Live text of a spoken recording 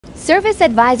Service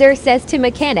advisor says to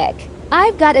mechanic,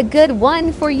 "I've got a good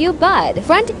one for you, bud.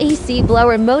 Front AC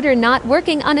blower motor not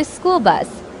working on a school bus.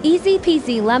 Easy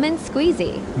peasy lemon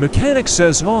squeezy." Mechanic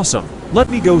says, "Awesome.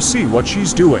 Let me go see what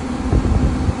she's doing."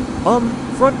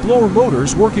 Front blower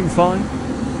motor's working fine.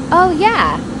 Oh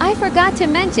yeah, I forgot to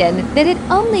mention that it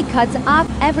only cuts off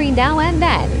every now and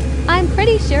then. I'm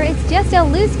pretty sure it's just a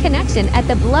loose connection at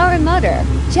the blower motor.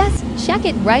 Just check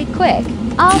it right quick.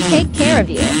 I'll take care of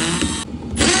you.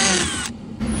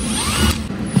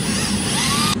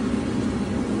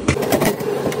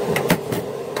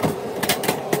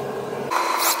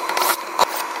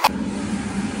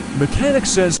 Mechanic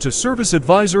says to service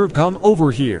advisor, "Come over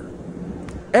here.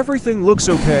 Everything looks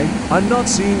okay. I'm not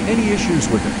seeing any issues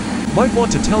with it. Might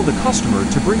want to tell the customer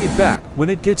to bring it back when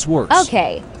it gets worse."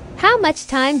 Okay, how much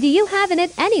time do you have in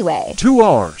it anyway? 2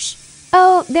 hours.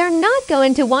 Oh, they're not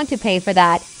going to want to pay for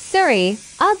that. Sorry,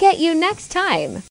 I'll get you next time.